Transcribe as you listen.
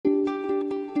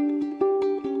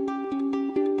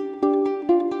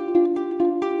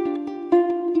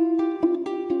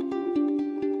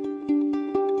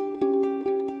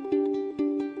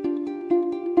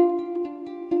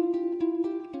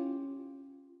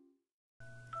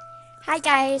Hi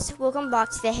guys, welcome back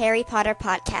to the Harry Potter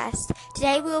podcast.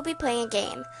 Today we will be playing a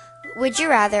game, Would You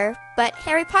Rather, but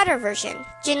Harry Potter version.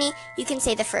 Ginny, you can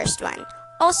say the first one.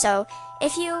 Also,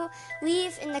 if you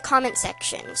leave in the comment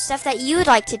section stuff that you would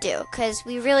like to do, because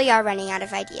we really are running out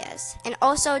of ideas. And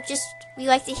also, we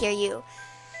like to hear you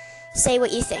say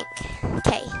what you think.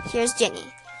 Okay, here's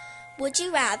Ginny. Would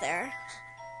you rather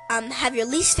have your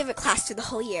least favorite class through the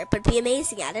whole year but be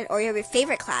amazing at it, or have your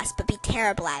favorite class but be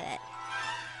terrible at it?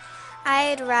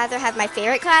 I'd rather have my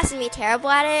favorite class and be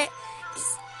terrible at it.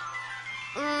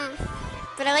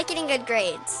 But I like getting good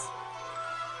grades.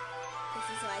 This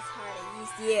is why it's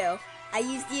hard. I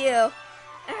used you.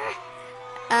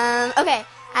 Okay.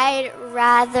 I'd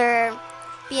rather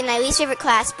be in my least favorite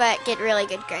class but get really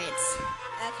good grades.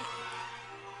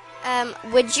 Okay.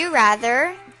 Would you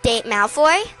rather date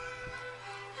Malfoy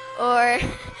or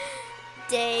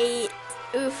date...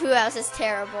 who else is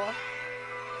terrible?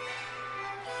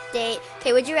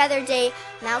 Would you rather date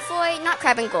Malfoy? Not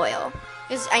Crabbe and Goyle,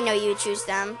 because I know you would choose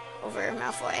them over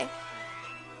Malfoy.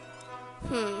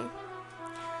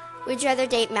 Would you rather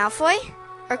date Malfoy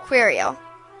or Quirrell?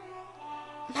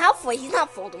 Malfoy, he's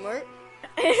not Voldemort.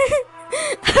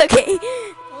 Okay.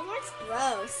 Voldemort's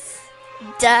gross.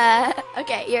 Duh.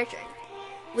 Okay, your turn.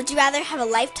 Would you rather have a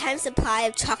lifetime supply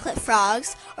of chocolate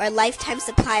frogs or a lifetime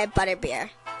supply of butterbeer?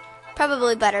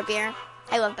 Probably butterbeer.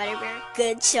 I love butterbeer.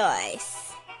 Good choice.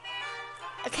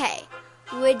 Okay.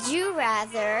 Would you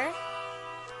rather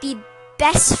be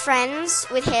best friends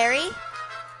with Harry?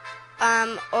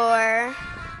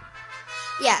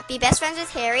 Be best friends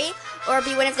with Harry or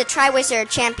be one of the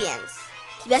Triwizard champions?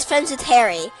 Be best friends with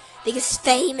Harry, because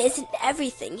fame isn't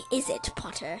everything, is it,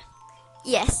 Potter?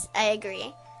 Yes, I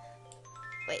agree.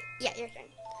 Wait, yeah, your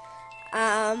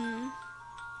turn.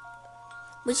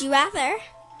 Would you rather,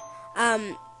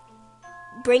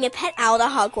 bring a pet owl to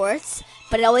Hogwarts,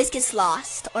 but it always gets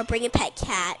lost, or bring a pet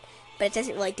cat, but it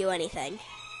doesn't really do anything?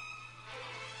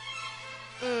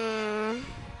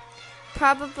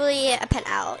 Probably a pet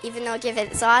owl, even though if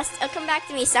it's lost, it'll come back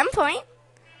to me some point.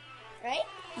 Right?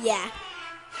 Yeah.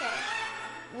 Okay.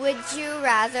 Would you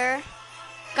rather...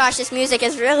 Gosh, this music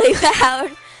is really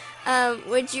loud.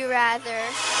 Would you rather...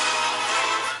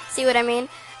 See what I mean?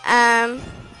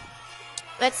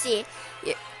 Let's see.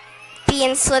 Be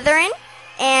in Slytherin,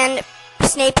 and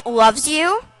Snape loves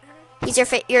you. He's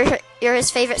you're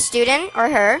his favorite student, or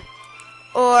her.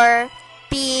 Or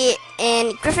be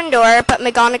in Gryffindor, but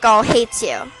McGonagall hates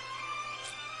you.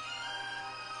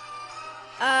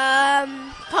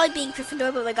 Probably being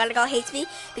Gryffindor, but McGonagall hates me,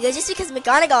 because just because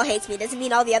McGonagall hates me doesn't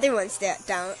mean all the other ones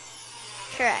don't.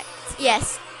 Correct.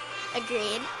 Yes.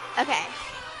 Agreed. Okay.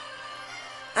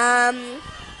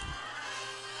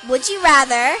 Would you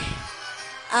rather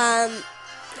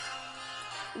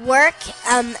work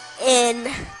in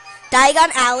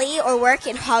Diagon Alley or work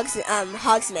in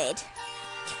Hogsmeade?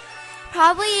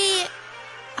 Probably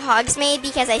Hogsmeade,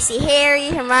 because I see Harry,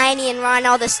 Hermione, and Ron,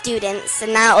 all the students,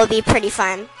 and that will be pretty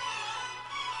fun.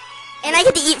 And I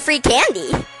get to eat free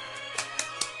candy.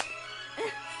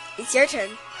 It's your turn.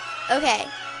 Okay.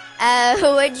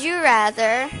 Would you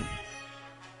rather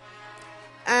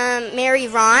marry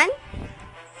Ron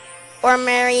or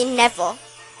marry Neville?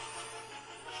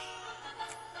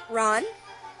 Ron?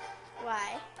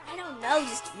 Why? I don't know.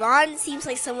 Just Ron seems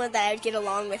like someone that I'd get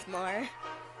along with more.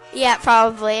 Yeah,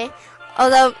 probably.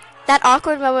 Although, that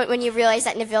awkward moment when you realize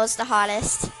that Neville's the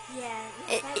hottest. Yeah.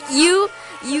 You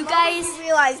guys... You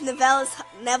realize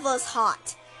Neville is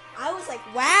hot. I was like,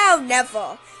 wow,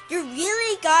 Neville. You're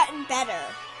really gotten better.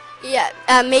 Yeah,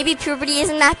 maybe puberty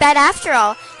isn't that bad after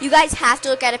all. You guys have to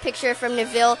look at a picture from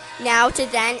Neville now to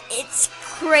then. It's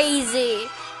crazy.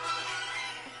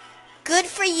 Good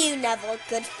for you, Neville.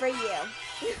 Good for you.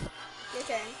 Your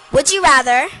turn. Would you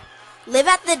rather live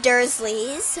at the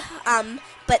Dursleys,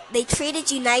 but they treated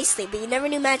you nicely, but you never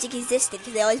knew magic existed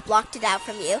because they always blocked it out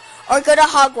from you, or go to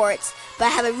Hogwarts,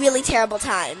 but have a really terrible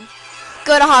time?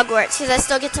 Go to Hogwarts, because I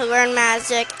still get to learn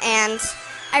magic, and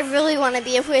I really want to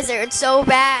be a wizard so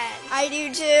bad. I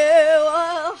do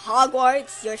too.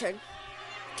 Hogwarts. Your turn.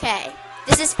 Okay.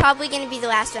 This is probably going to be the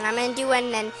last one. I'm going to do one,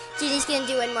 and then Ginny's going to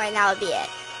do one more, and that'll be it.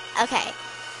 Okay.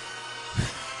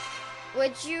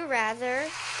 Would you rather...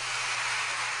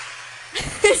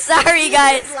 Sorry,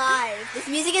 guys. This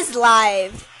music is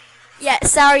live. Yeah,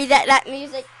 sorry, that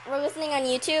music... We're listening on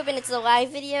YouTube, and it's a live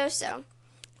video, so...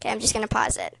 Okay, I'm just going to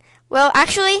pause it. Well,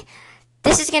 actually,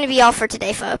 this is going to be all for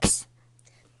today, folks.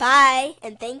 Bye,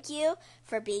 and thank you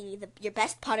for being your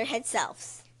best Potterhead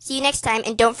selves. See you next time,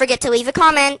 and don't forget to leave a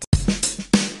comment.